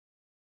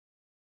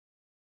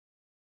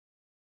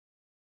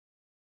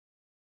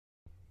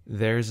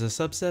There's a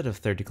subset of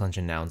third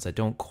declension nouns that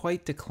don't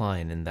quite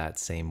decline in that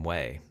same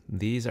way.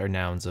 These are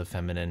nouns of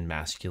feminine,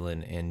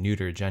 masculine, and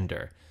neuter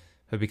gender.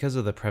 But because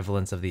of the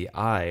prevalence of the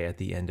I at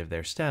the end of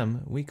their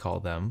stem, we call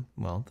them,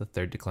 well, the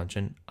third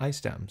declension I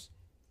stems.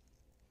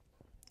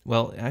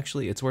 Well,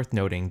 actually, it's worth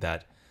noting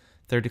that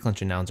third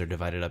declension nouns are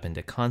divided up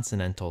into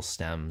consonantal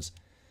stems,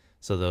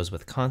 so those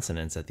with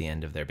consonants at the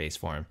end of their base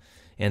form,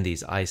 and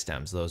these I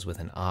stems, those with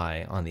an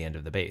I on the end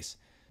of the base.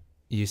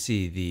 You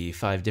see, the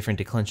 5 different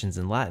declensions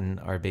in Latin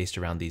are based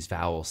around these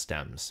vowel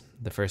stems.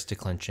 The first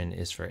declension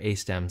is for A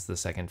stems, the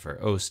second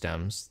for O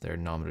stems. Their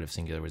nominative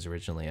singular was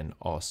originally an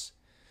os.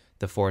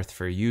 The fourth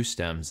for U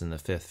stems, and the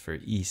fifth for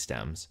E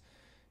stems.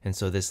 And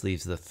so this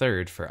leaves the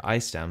third for I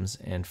stems,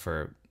 and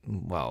for,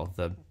 well,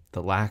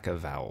 the lack of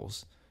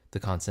vowels, the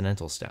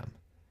consonantal stem.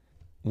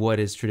 What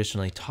is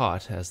traditionally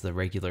taught as the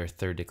regular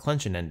third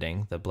declension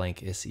ending, the blank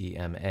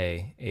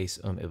isema, ace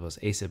ibos,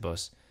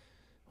 acebos,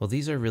 well,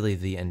 these are really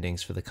the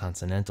endings for the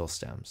consonantal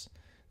stems.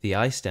 The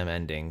I stem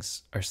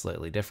endings are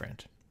slightly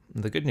different.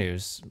 The good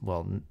news,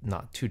 well,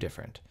 not too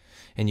different.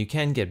 And you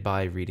can get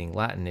by reading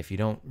Latin if you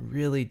don't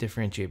really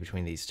differentiate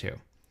between these two.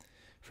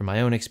 From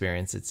my own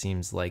experience, it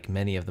seems like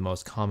many of the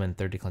most common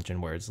third declension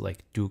words,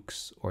 like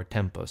dux or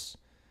tempus,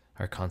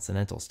 are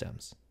consonantal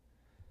stems.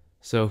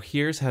 So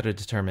here's how to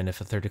determine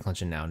if a third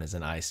declension noun is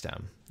an I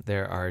stem.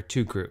 There are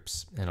 2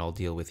 groups, and I'll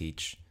deal with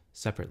each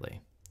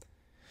separately.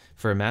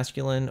 For a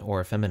masculine or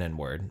a feminine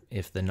word,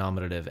 if the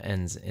nominative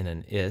ends in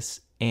an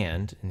is,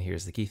 and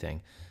here's the key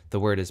thing, the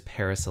word is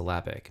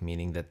parasyllabic,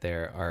 meaning that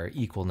there are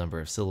equal number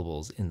of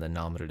syllables in the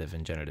nominative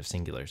and genitive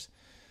singulars.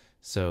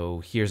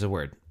 So here's a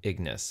word,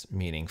 ignis,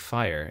 meaning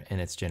fire, and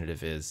its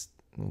genitive is,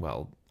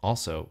 well,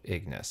 also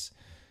ignis.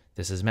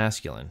 This is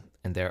masculine,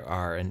 and there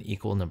are an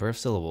equal number of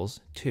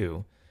syllables,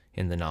 2,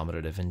 in the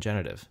nominative and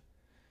genitive.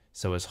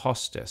 So is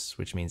hostis,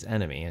 which means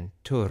enemy, and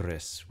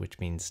turris, which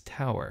means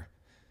tower.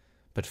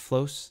 But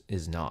phlos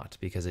is not,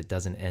 because it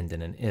doesn't end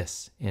in an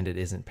is, and it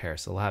isn't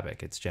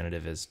parasyllabic. Its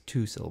genitive is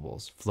 2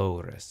 syllables,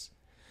 floris.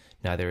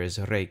 Neither is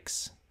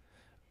rex.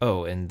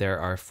 Oh, and there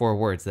are 4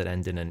 words that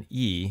end in an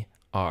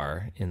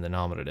er in the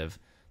nominative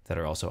that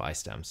are also I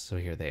stems. So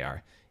here they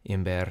are,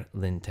 imber,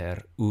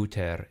 linter,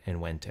 uter,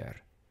 and wenter.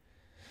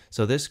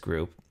 So this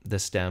group, the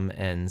stem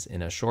ends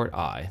in a short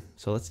I.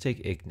 So let's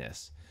take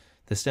ignis.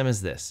 The stem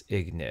is this,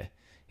 igne,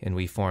 and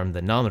we form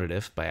the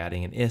nominative by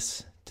adding an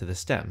is to the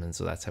stem, and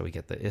so that's how we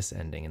get the is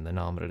ending in the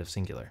nominative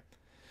singular.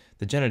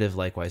 The genitive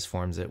likewise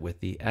forms it with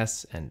the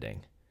s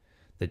ending.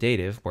 The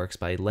dative works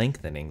by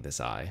lengthening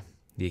this I.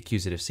 The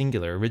accusative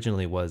singular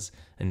originally was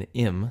an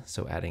im,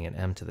 so adding an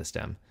m to the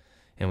stem,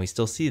 and we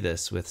still see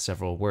this with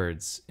several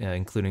words,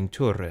 including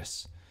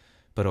turris,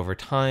 but over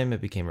time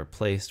it became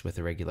replaced with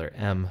a regular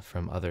m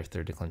from other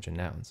third declension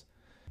nouns.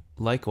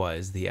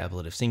 Likewise, the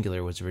ablative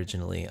singular was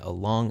originally a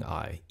long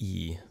I,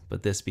 e,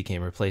 but this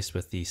became replaced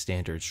with the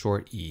standard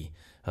short e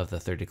of the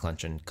third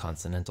declension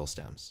consonantal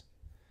stems.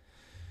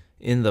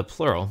 In the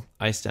plural,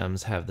 I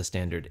stems have the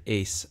standard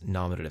ace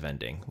nominative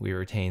ending. We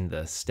retain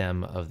the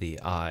stem of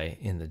the I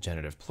in the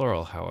genitive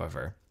plural,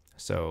 however,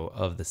 so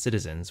of the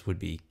citizens would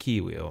be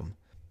civium,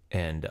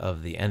 and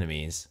of the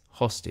enemies,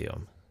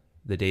 hostium.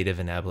 The dative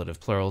and ablative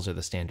plurals are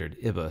the standard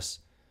ibus,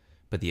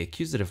 but the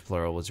accusative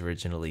plural was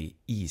originally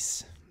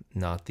is,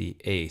 not the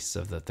ace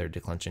of the third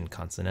declension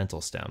consonantal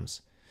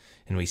stems.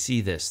 And we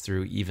see this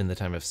through even the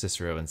time of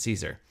Cicero and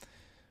Caesar.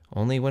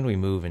 Only when we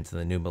move into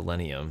the new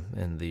millennium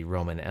and the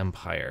Roman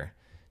Empire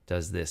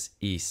does this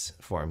is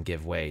form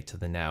give way to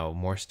the now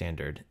more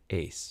standard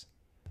ace.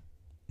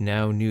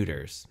 Now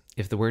neuters.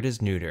 If the word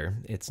is neuter,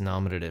 its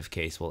nominative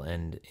case will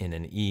end in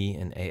an e,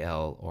 an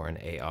al, or an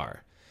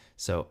ar.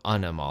 So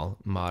animal,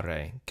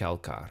 mare,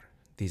 calcar.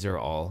 These are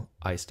all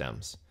I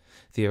stems.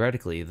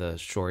 Theoretically, the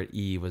short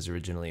e was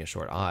originally a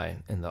short I,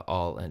 and the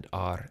al and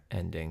ar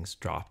endings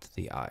dropped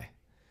the I.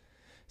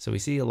 So we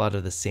see a lot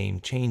of the same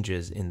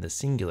changes in the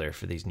singular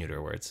for these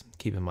neuter words.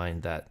 Keep in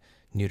mind that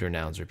neuter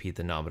nouns repeat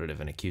the nominative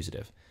and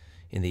accusative.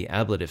 In the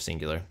ablative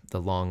singular,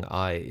 the long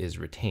I is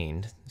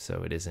retained,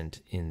 so it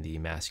isn't in the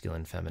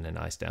masculine, feminine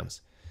I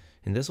stems.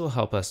 And this will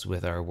help us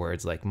with our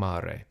words like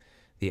mare.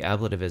 The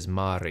ablative is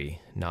mari,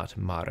 not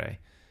mare.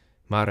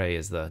 Mare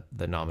is the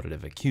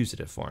nominative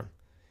accusative form.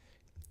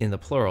 In the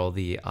plural,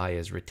 the I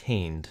is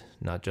retained,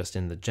 not just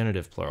in the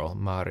genitive plural,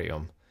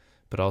 marium,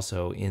 but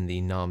also in the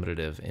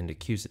nominative and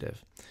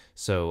accusative.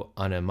 So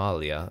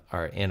animalia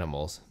are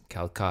animals,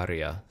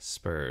 calcaria,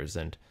 spurs,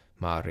 and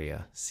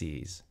maria,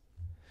 seas.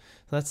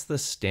 That's the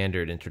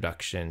standard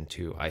introduction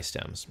to I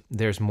stems.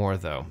 There's more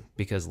though,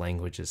 because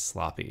language is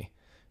sloppy,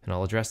 and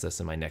I'll address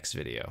this in my next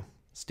video.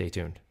 Stay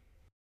tuned.